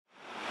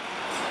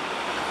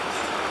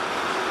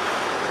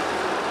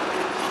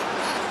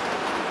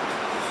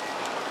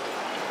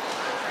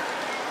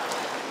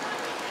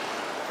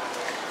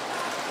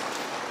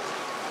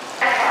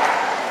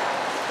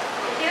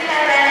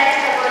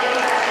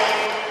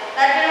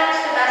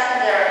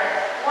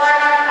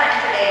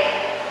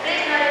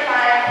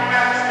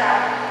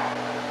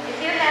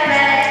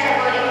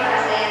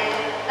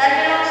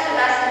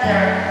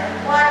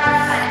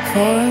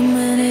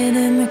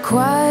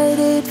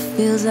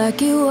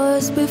like it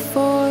was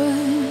before.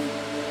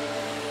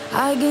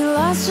 I get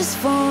lost just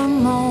for a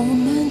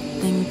moment,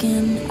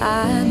 thinking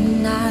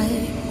I'm not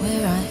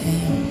where I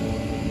am.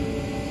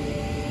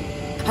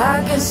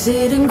 I can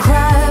sit and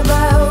cry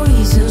about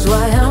reasons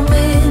why I'm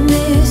in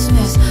this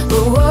mess,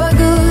 but what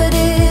good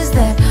is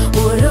that?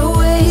 What a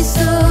waste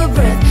of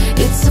breath.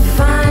 It's a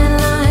fine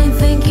line,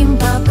 thinking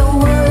about the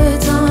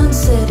words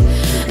unsaid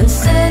and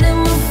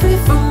setting me free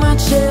from my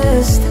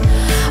chest.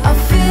 I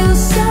feel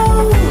so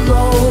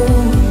low,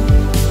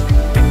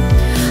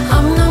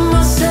 I'm not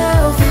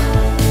myself.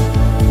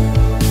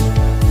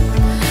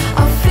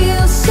 I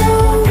feel so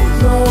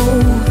low.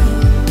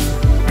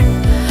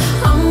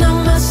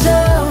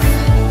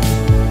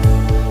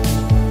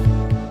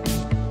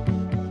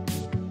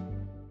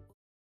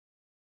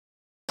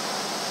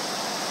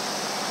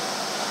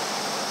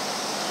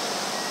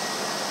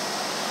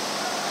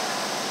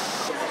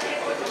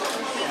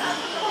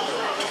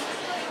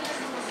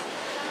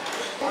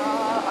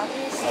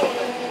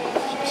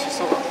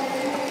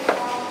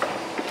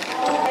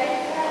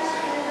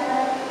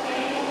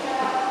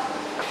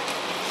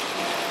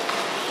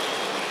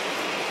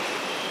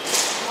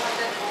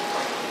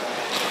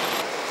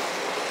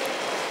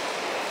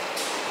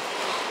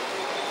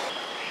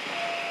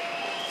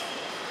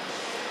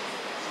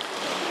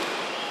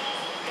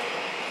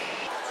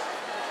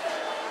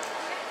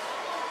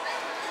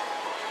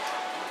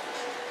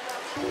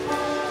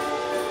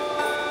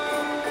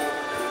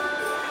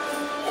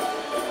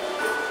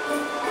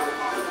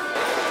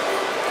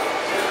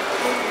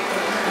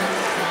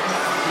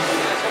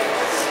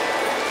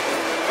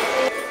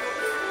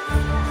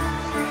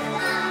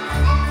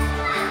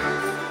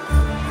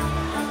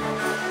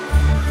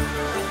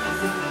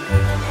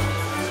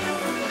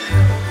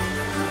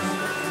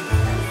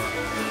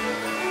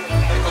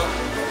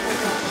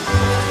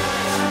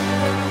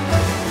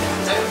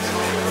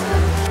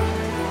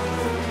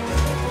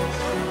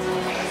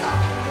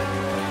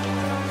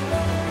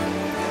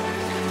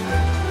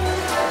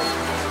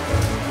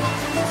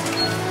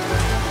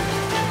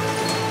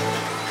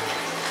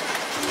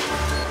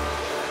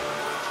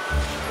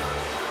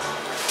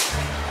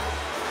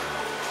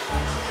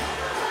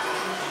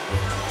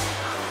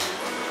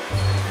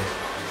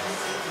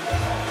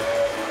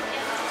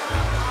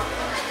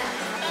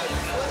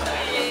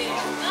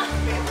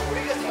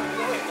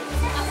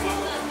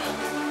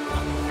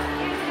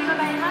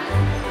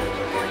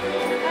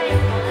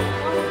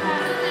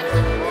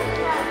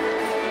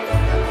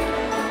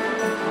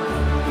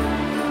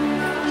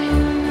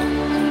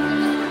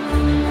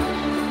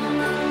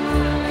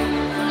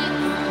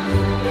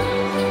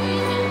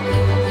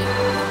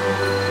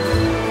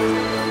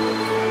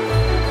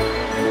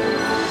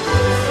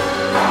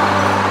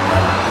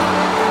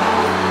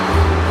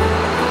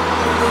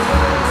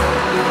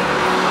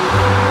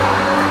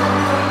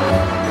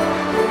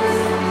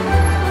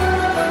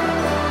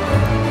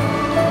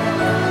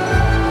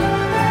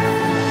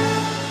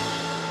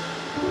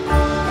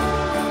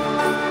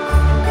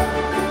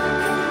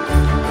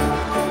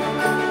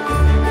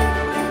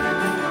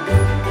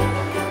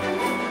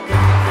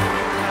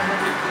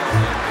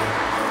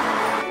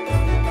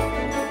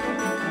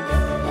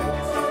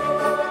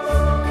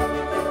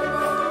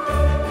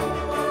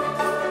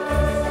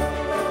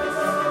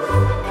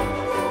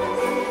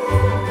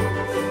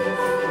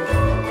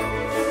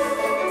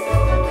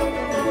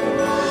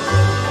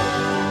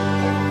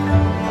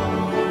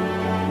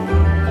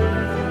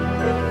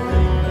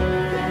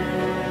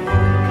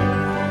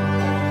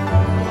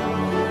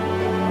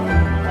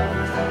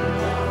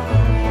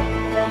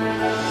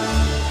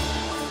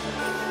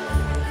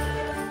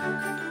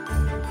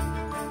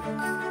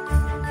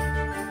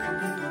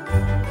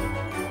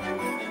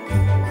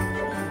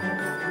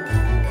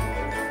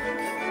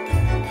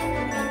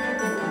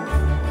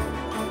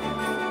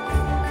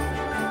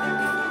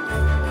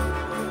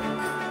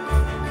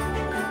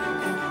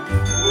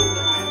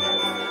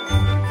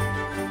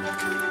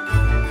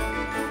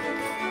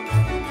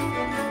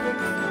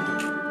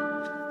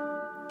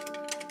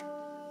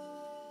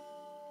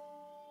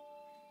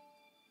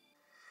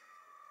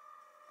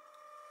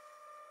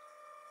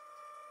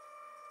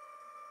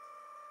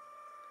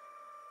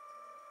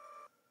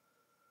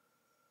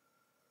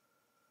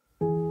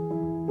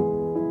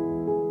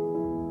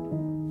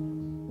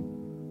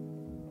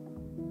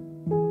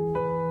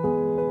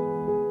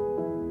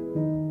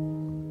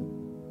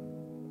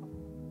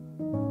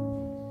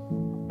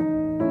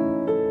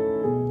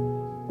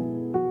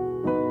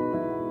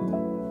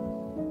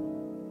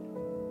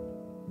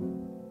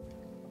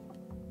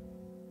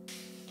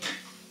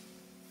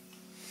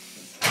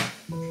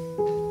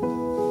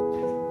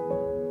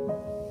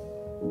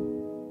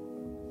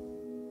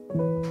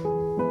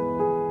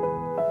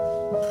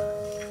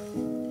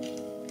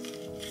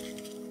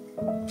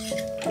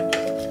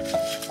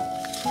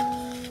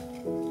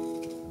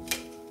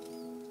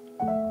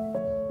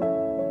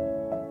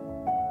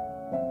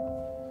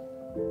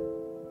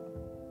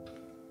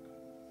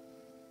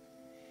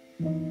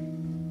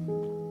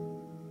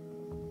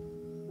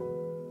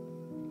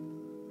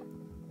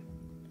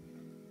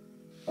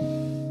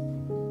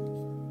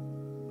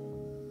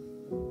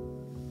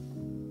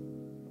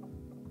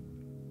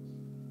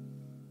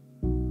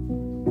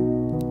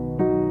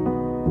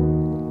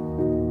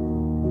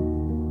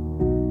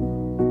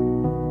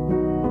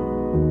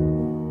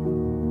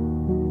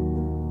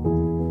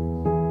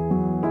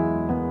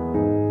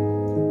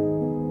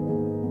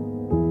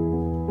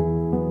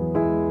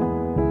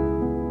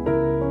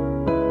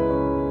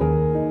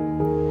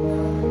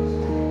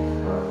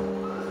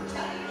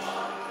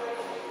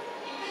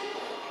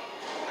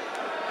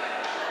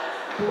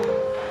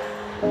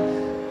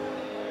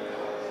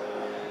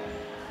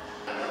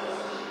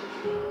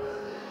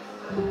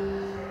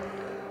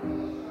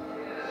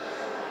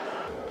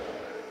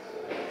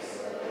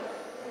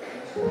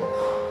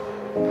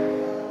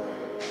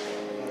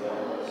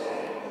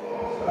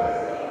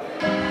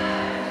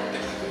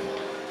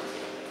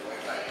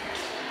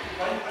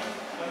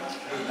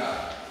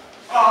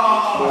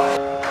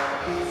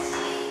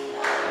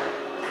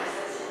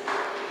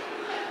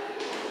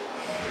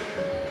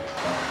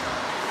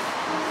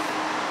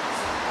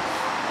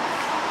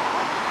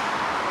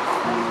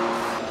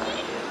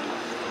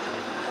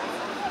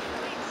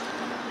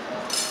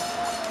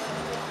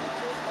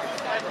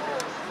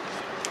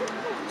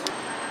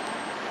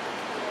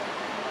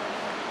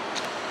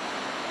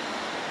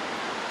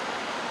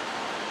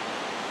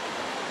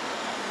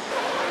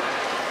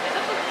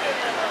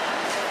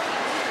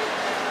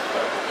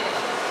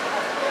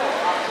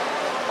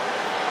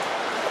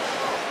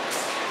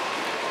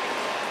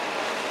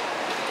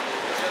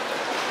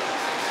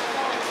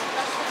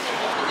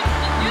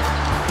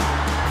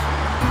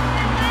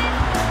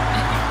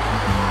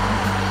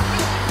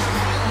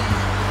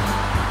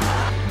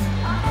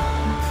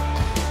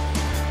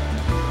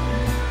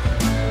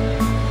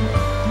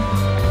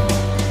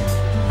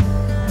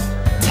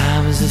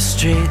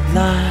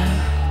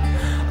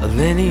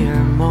 linear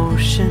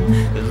motion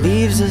that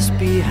leaves us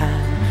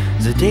behind.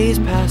 As the days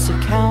pass, I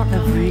count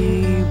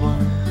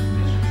everyone,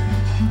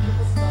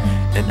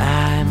 and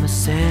I'm a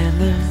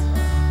sailor,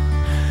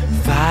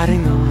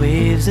 fighting the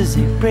waves as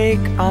they break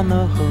on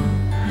the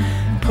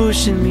hook,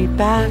 pushing me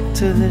back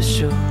to the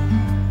shore.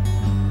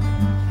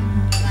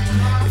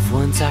 If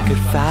once I could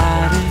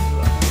fight it,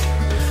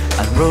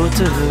 I'd row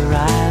to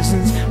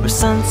horizons where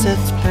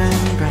sunsets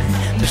burn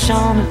bright, push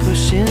on and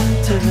push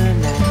into the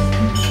night.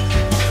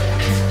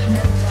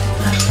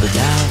 But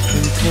I've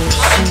been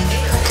pushing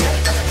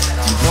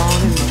too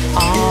long and my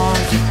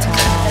arms are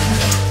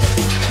tired.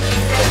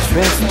 As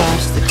rest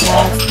watch the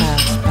clouds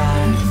pass by,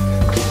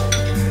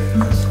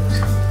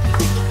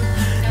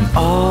 and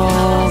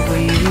all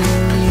we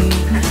need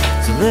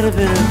is a little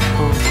bit of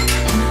hope,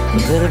 a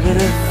little bit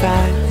of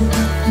fight,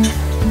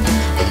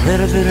 a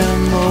little bit of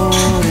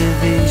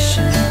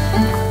motivation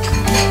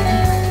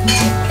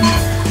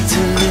to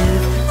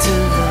live, to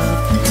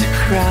love, to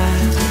cry,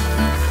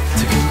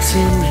 to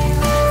continue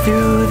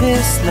through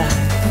this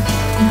life.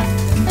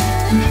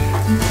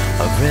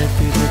 I've read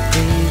through the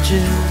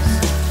pages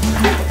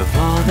of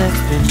all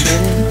that's been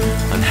written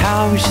on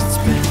how we should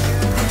spend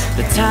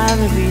the time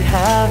that we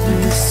have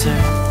in this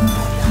earth.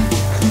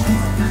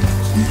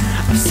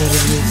 I've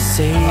studied with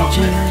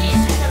sages,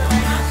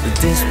 the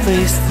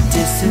displaced the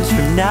distance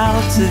from now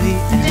to the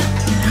end,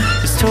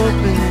 just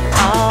hoping that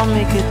I'll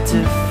make a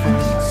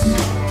difference.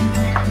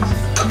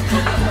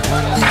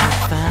 One day I'll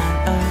find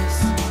us,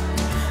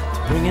 to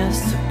bring us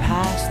to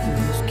pass through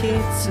those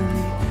gates in the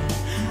end.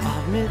 I'll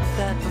admit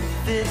that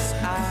of this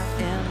I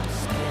am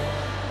scared.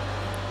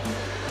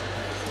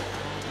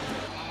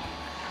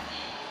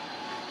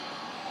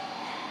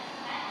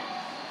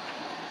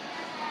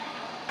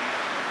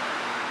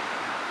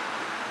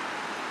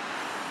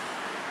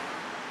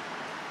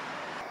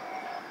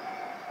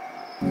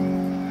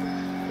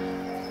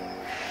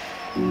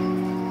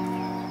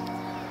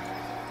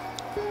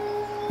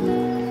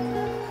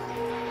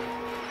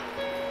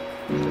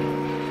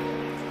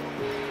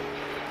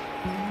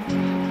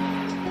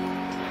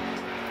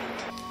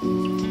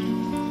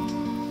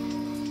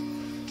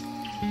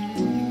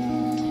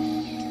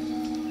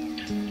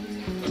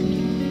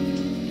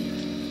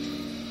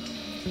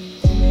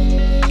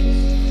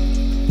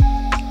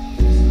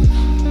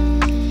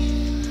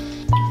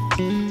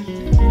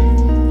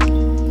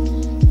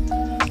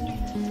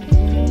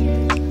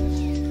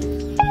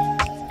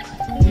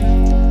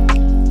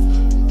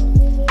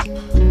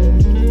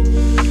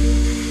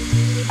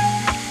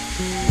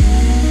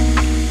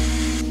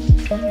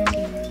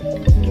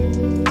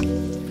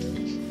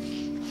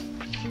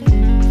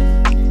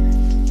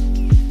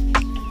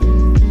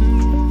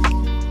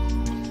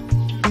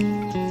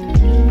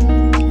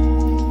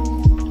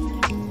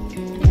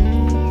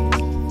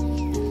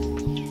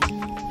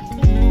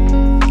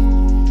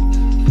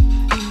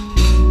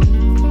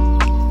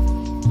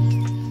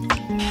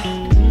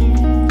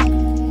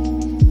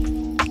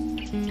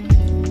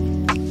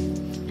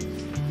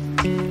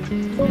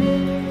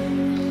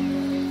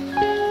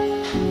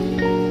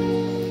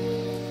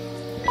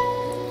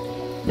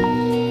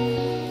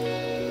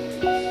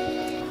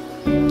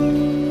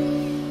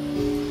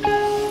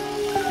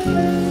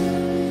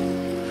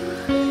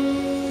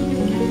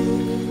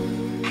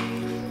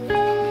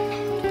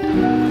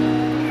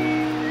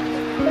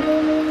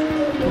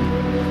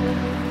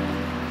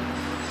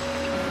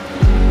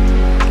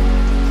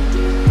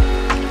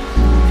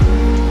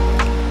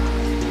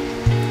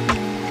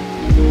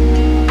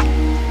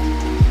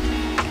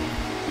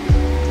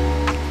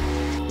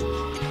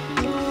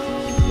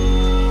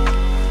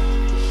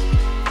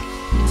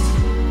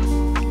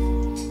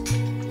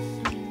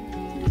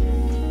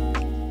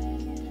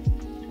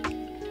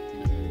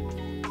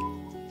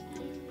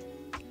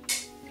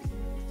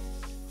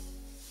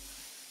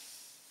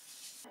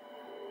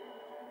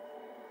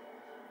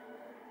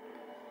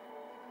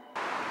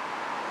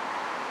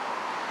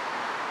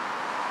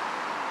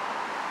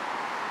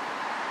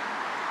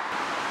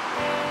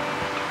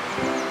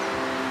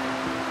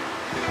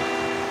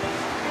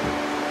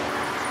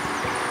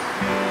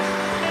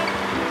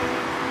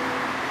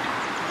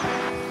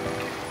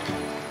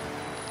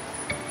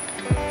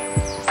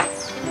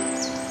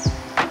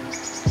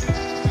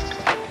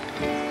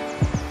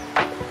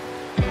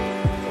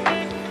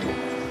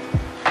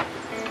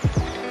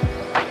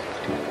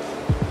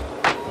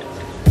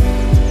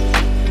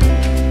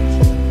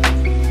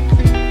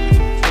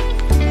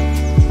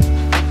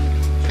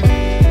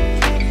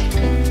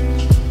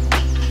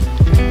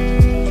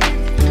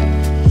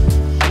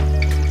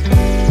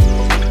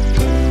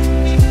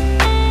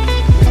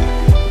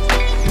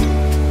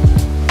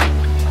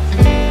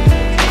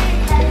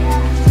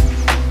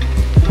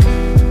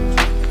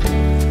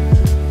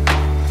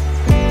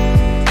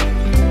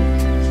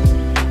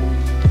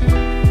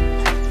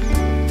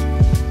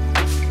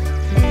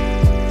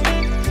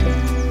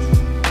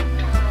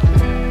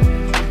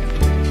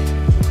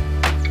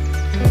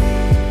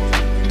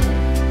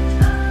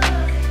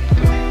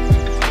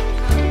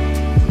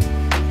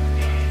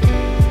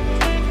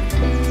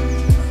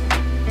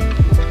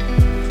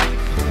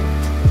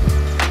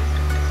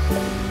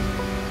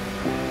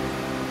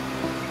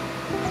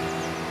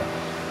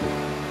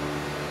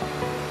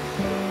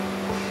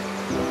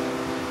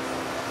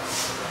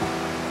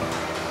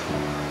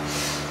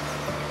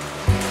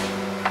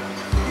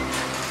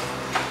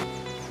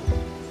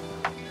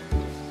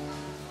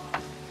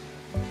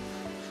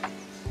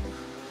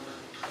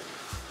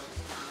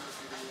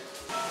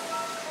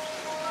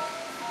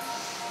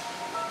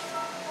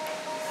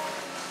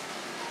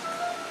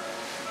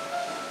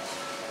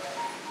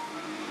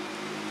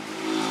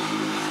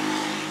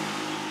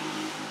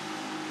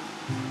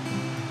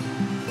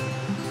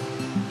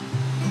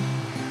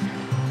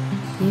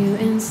 you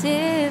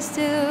insist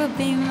to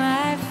be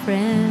my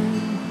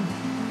friend,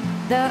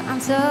 though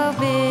I'm so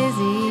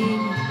busy.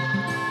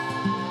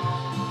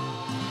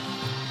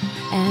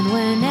 And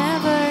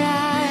whenever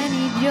I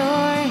need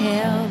your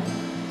help,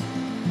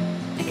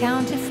 I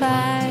count to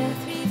 5,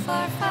 3,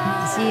 4,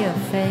 5, see your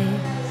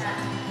face.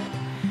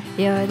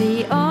 You're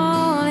the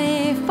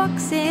only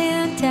fox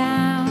in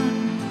town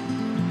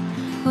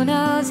who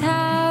knows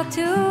how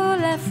to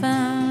laugh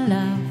and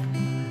love.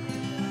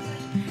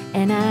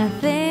 And I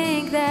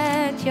think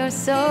that you're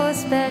so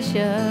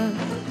special.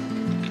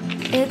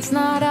 It's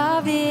not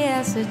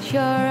obvious that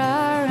you're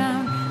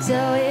around.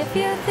 So if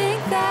you think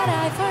that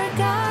I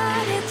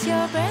forgot it's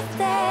your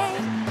birthday,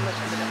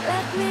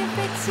 let me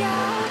fix your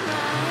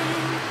mind.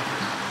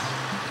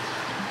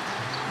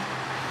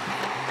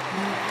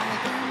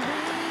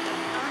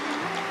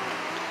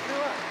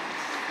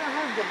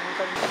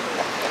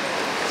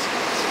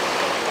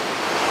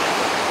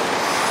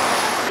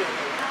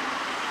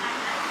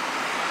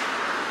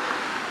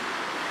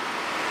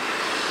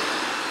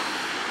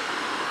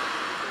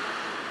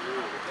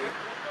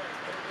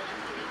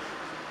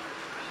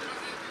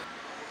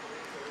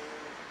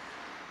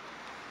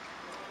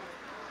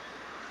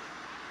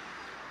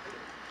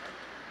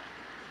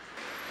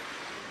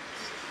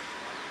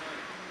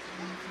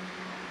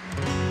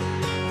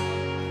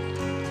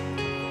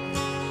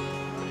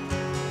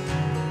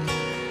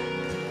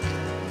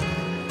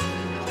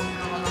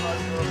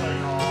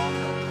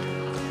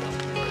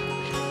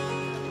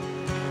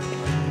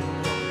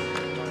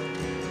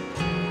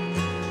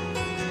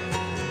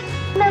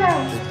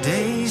 The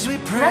days we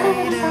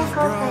prayed have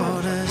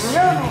brought us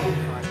here.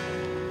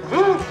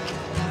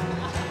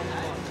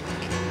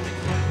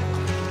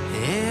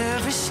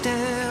 Every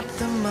step,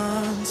 the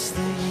months,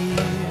 the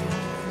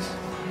years.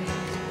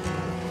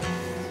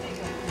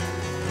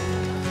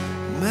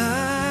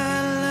 My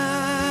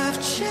life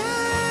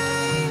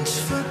changed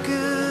for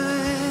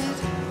good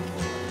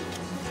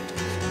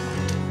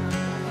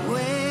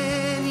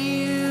when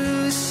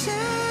you said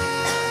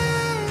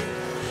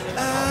I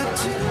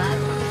do.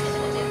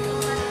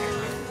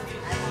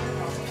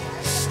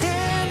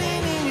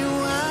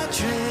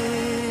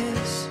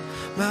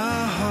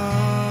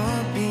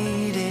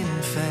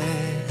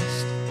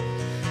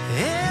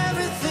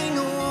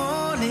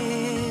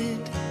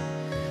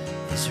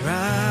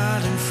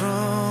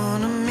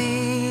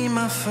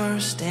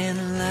 First and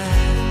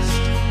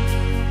last.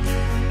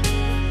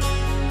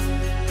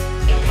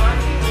 A fun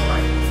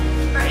reward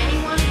for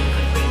anyone who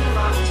could bring the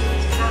rock to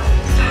his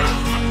palace.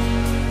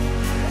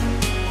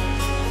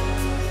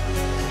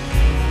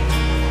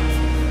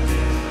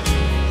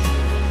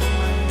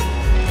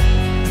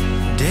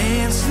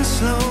 Dancing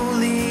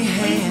slowly,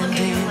 Please hand look at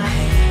in your left.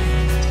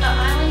 hand. The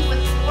island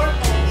with 4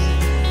 poles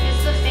is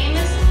the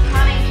famous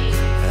Kaneki.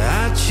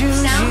 I choose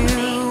Sound you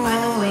made by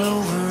the all waves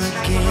over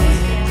striking on the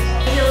again. scales.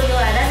 太陽の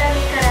荒波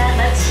から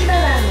松島湾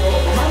をお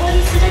守り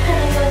するかの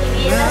ように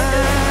見えます。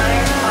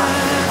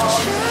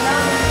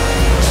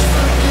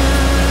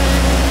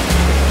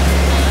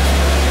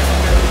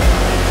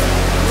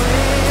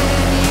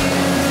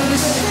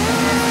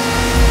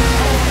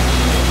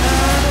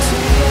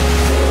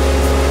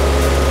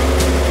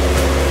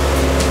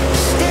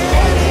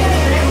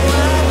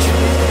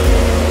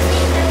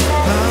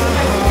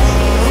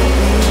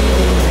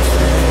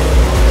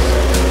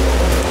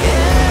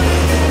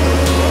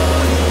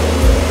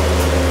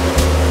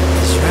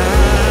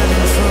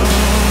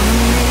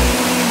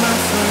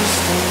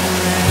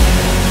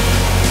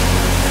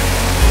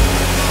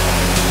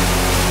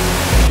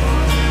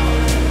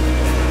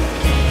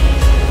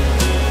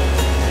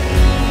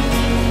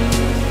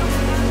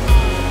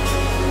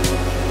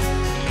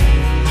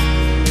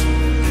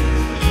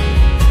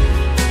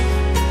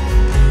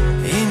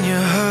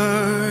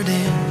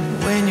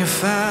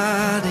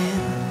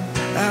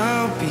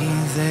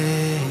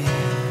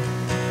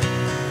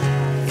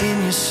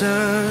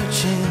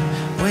Searching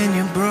when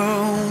you're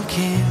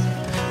broken,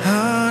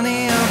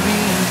 honey, I'll be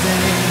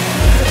there.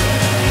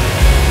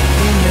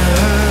 In your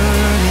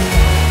hurting,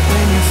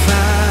 when you're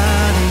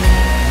fighting,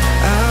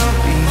 I'll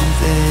be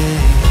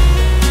there.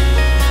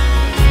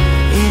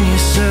 In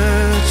your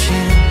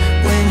searching,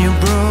 when you're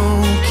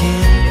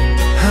broken,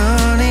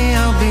 honey,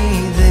 I'll be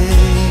there.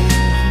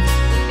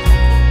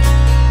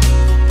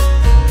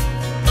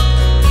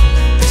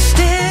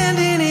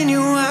 Standing in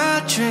your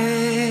white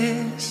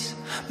dress,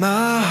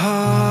 my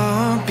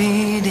heart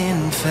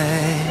beating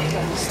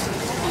fast.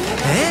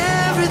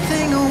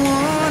 Everything I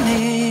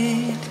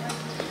wanted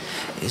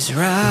is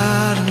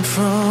right in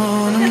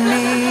front of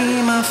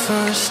me, my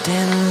first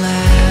and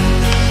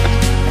last.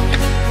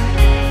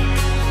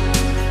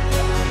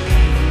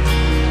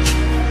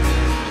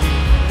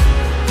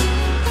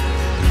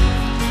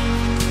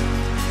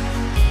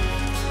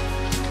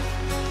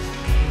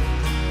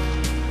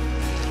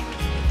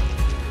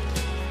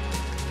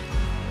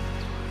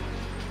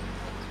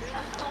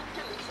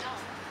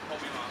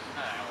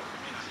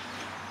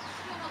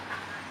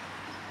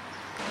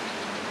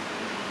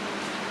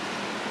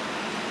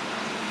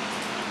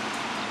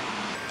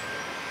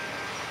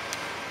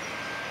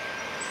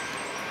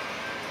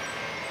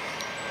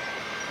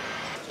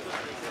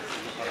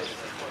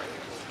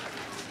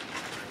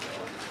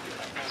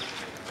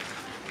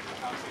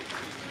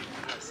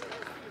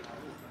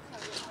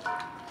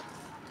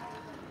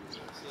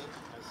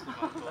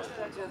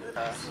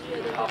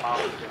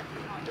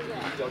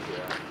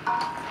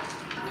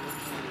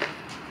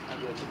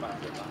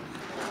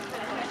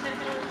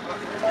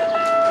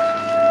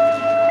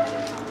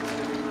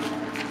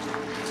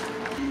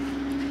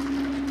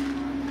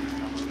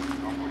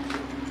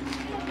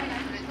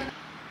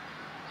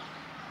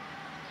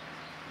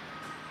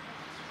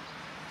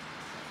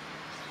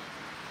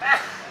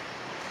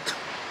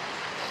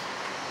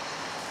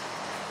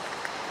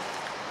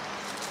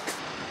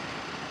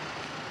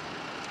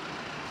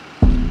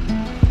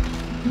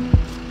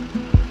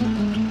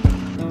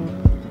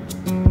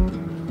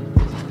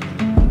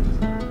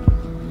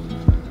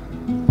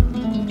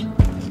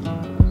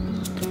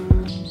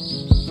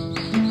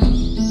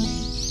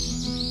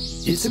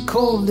 It's the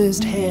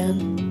coldest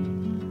hand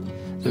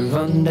that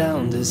run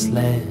down this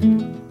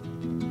land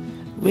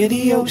where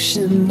the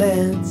ocean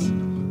lands.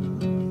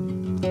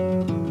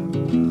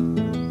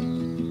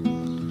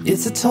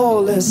 It's the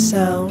tallest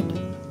sound,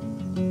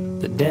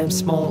 the damn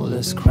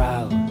smallest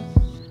crowd,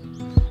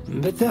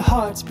 but their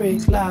hearts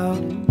break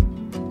loud.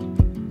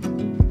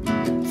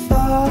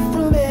 Far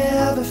from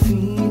ever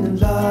feeling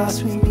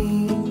lost with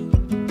me,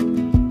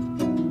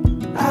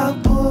 I'll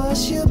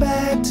push you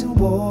back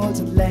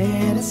towards the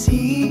land and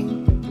sea.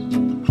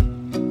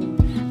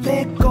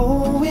 They're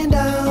going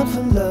down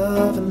for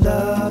love, and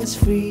love is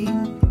free.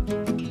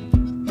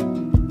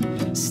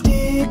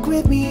 Stick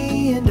with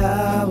me and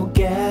I will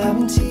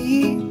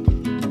guarantee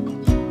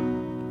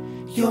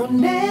you're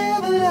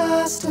never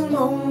lost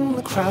among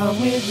the crowd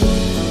with me.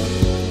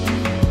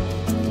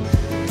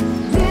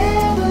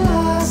 Never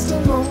lost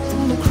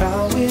among the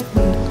crowd with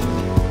me.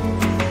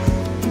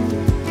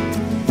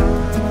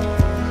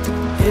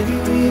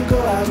 Everywhere you go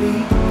I'll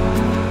be.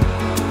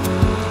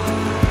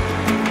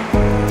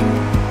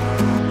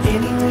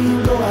 Anywhere you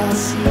go I'll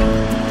see.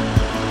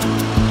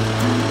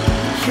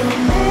 You're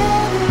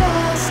never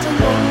lost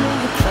among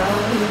the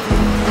crowd with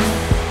me.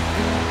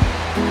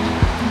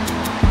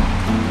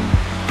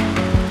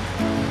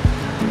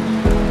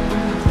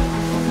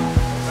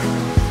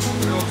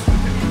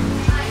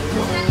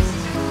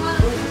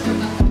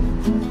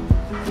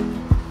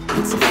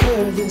 It's the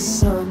furthest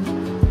sun,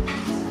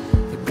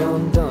 the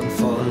gone done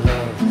for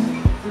love.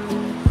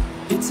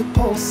 It's a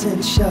pulse and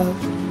a shove.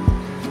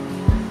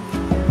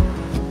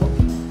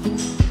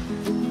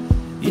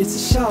 It's the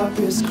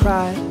sharpest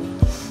cry,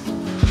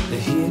 the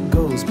here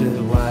goes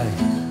but why,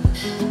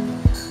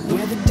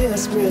 where the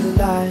desperate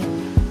lie.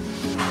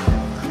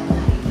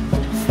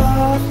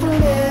 Far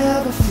from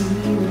ever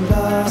feeling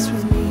lost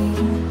with me,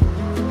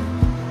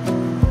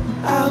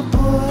 I'll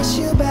push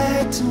you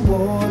back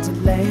towards the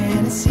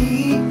land and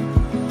sea.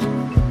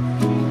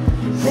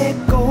 They're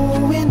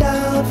going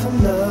down for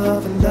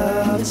love, and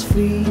love is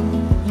free.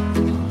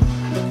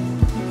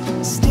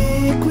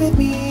 Stick with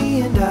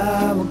me and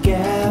I will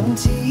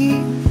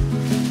guarantee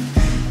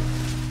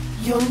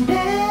you're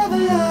never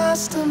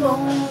lost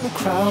among the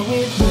crowd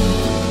with me.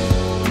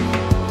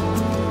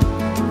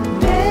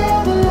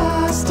 Never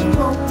lost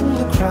among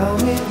the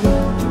crowd with me.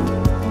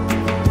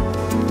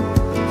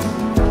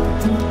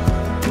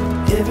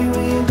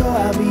 Everywhere you go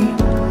I'll be.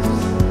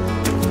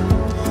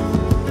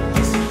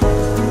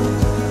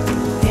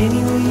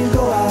 Anywhere you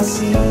go I'll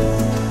see.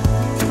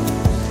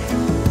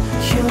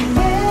 You're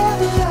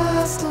never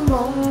lost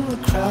among the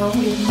crowd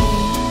with me.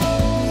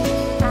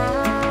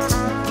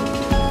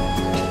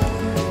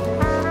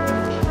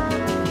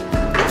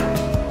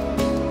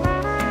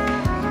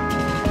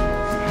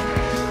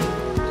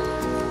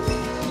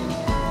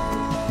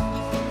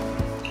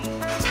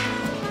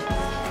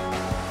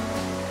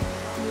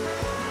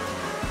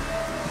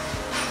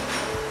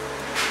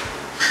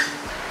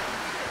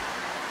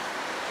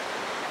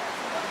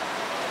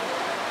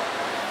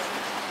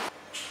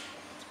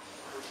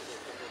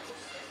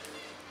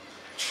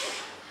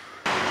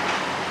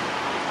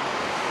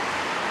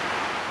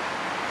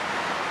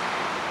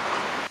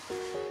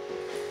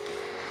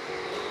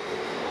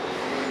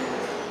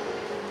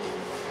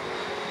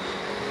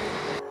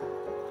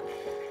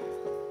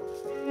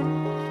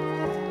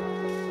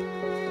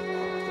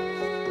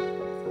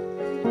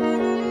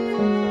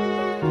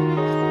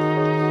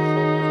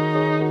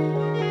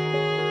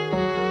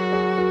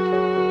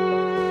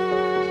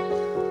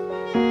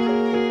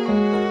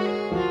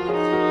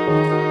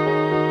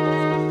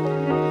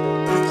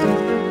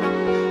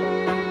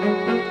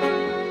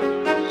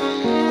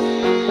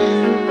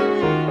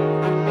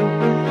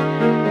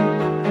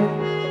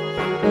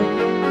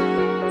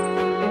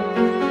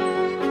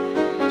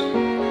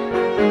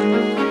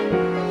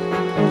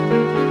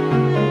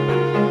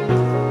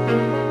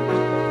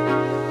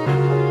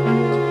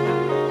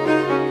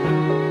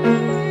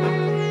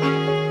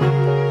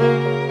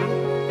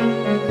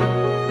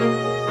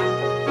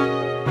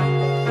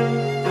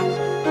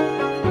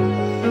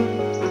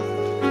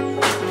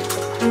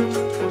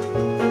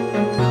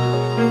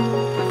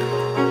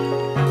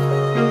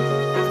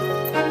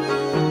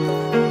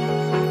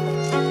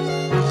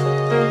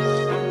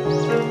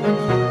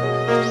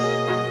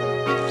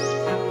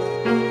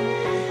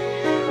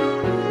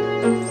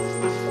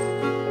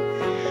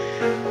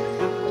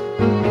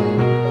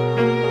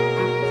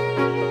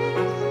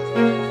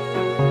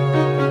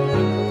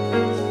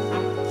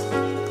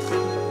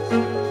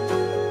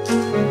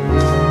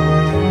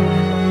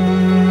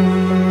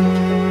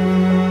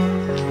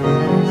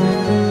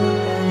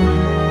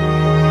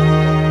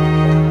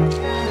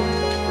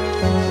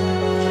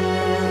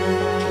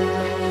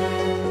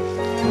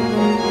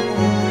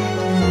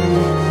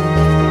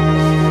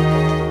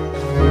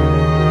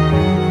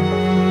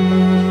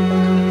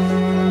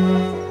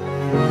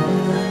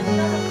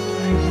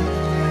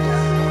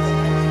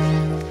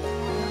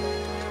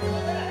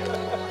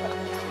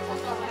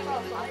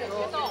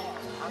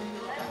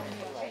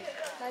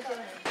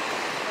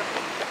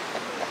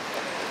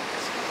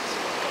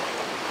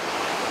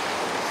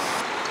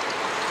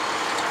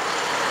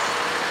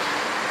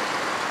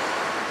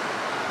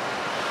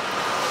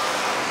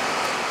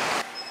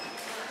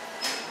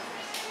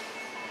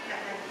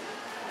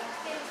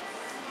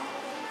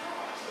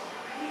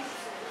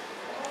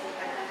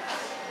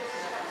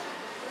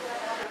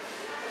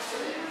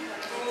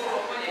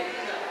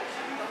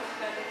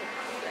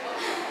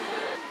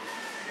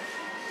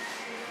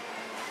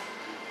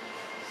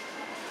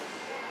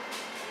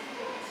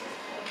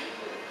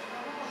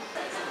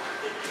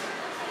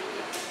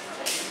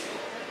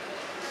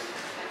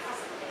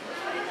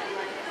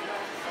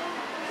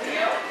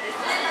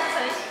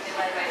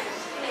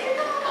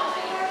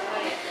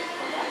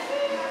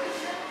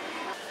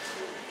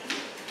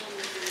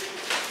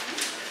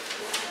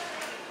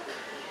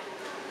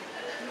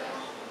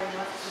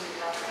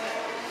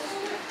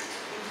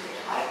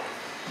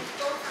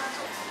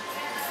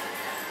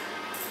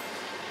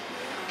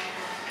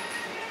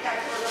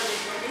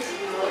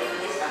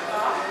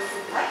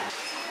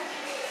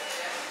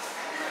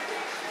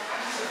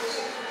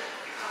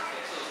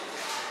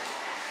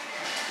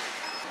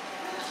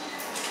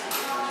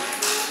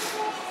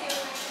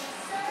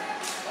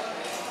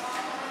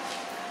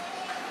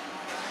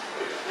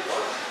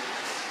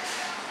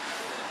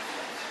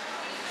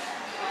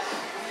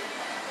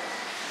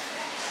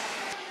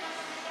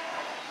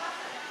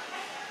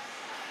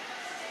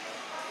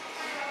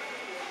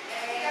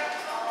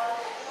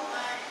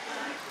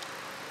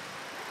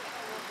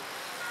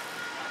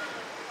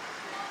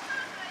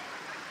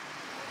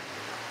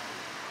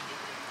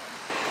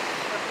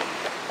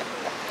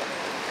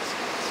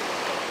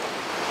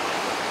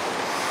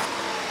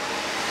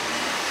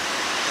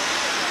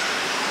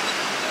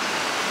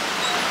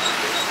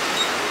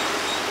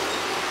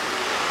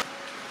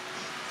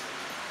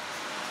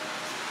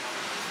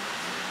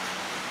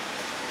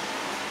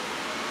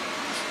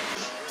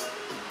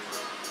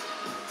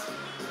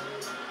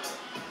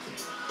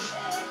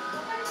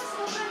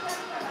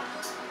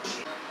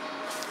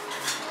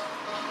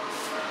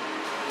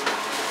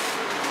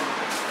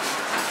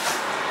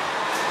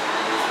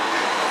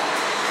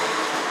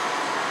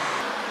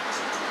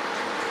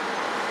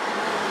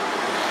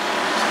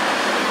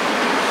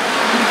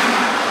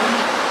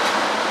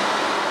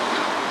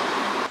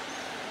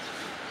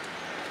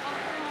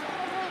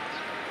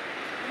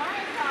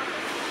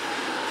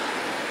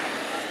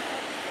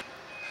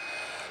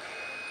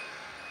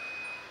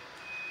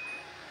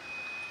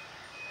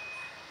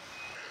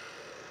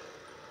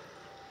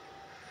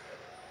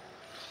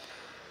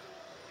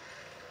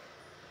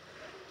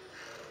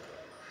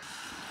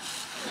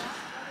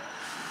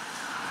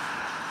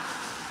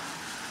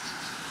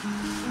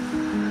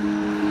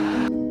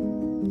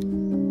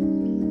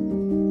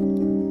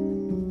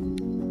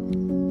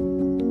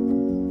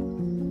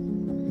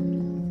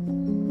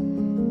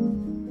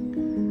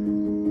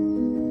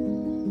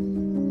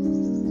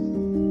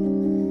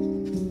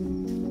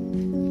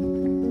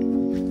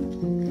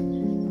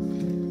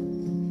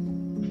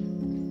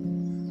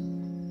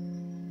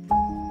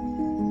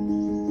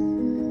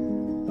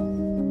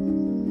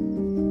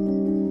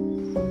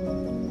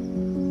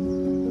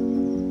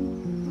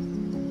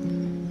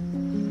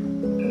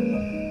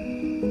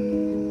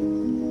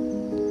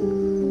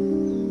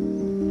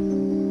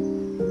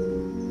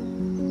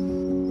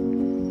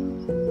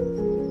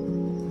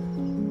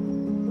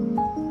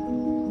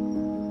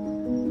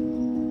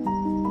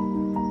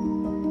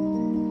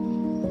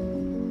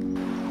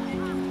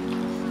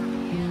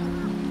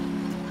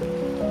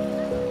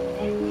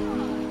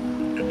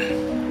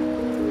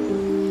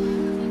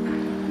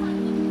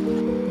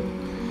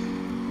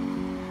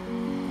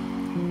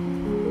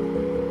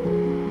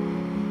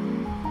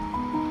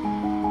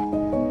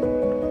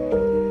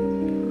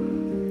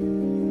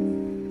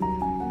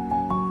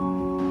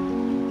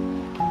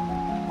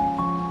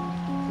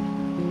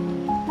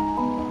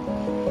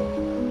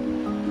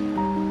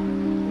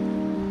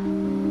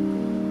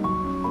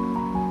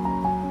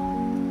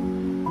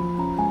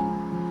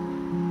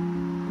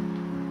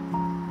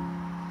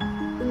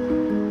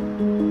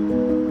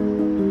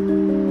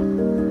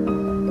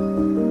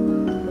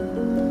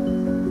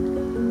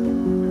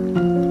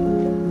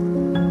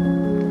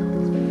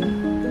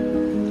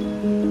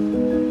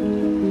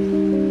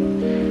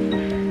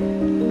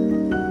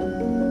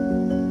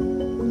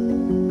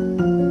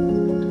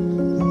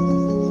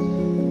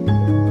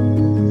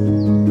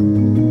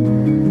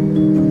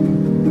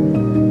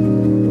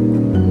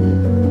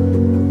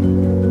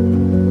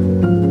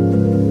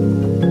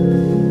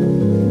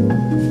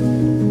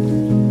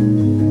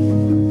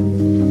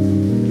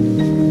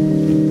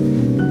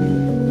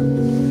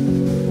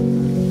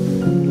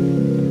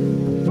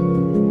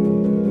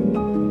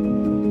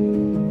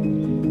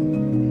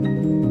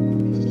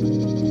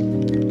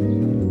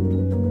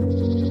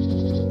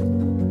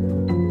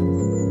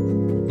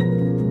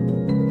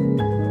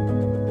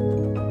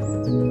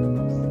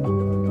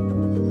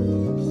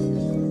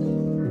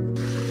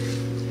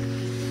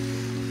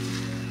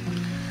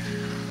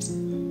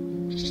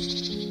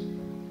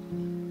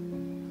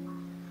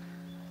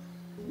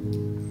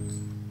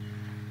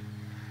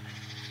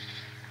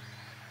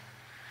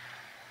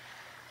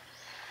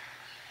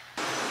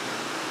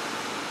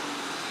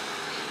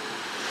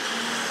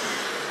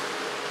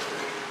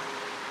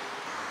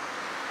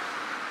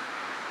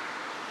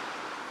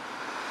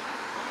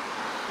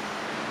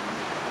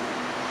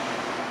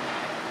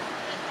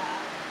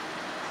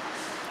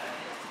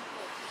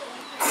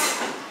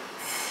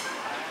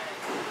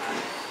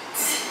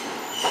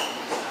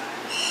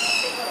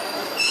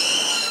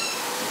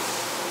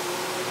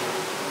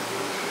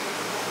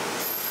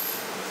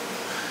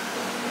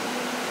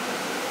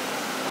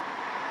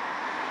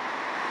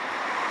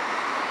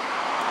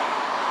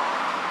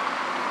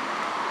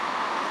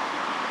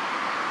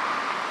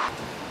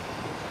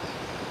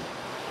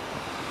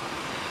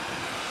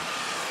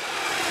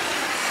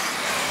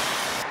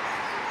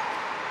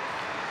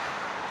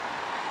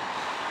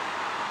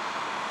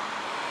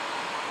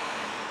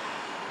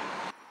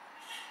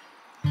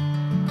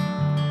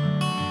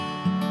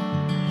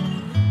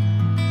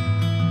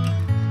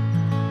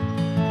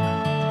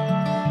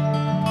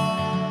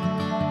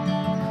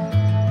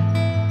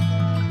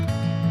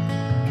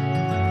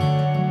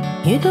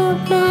 You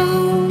don't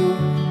know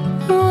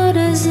what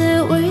is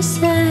it we're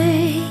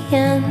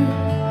saying.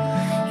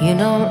 You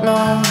don't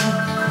know,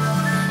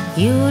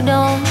 you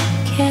don't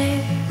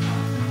care.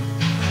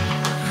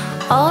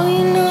 All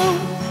you know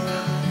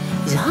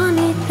is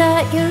honey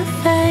that you're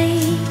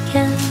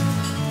faking.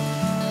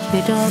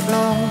 You don't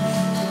know,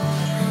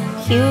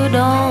 you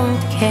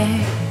don't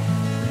care.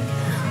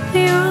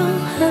 We're all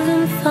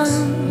having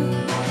fun,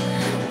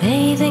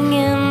 bathing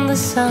in the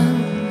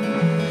sun.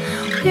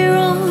 We're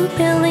all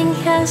building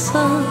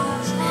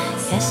castles,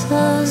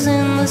 castles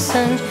in the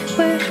sun.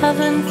 We're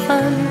having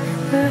fun,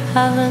 we're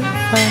having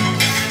fun.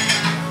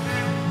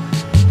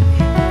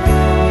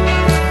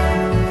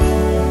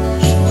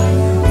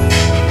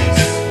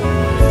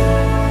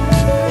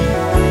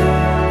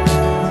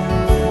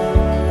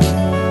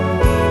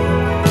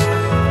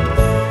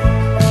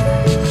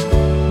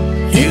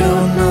 You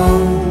don't know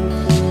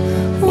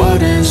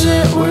what is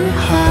it we're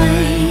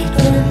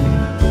hiding.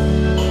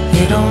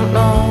 You don't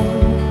know,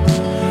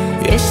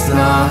 it's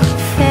not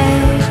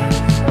fair.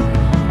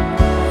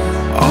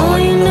 All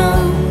you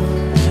know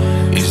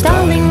is,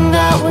 darling,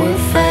 that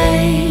we're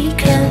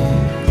faking.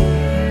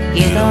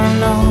 You don't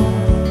know,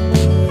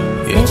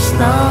 it's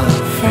not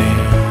fair.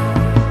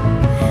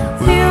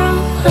 We're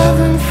all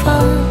having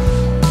fun,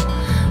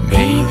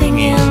 bathing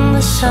in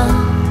the sun.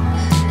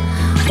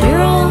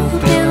 We're all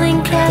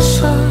building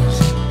castles,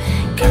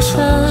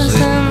 castles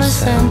in the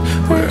sun.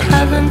 We're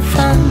having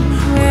fun,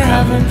 we're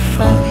having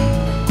fun.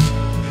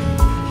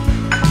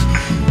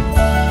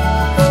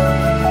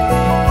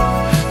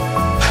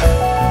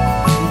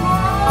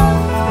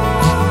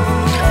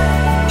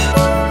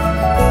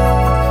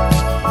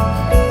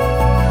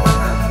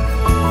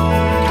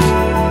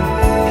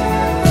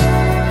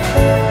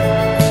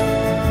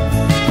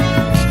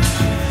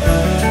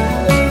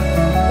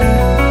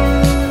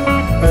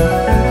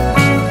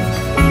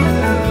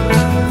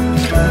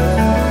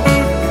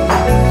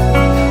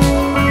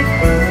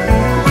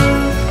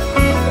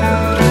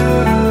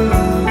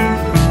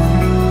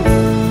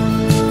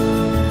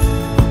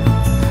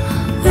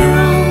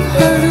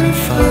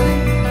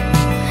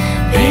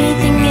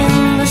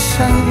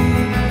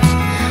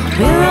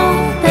 We're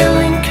all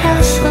building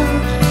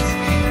castles,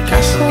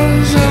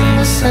 castles in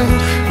the sun.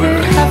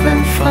 We're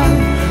having fun,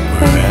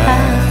 we're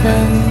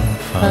having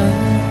fun.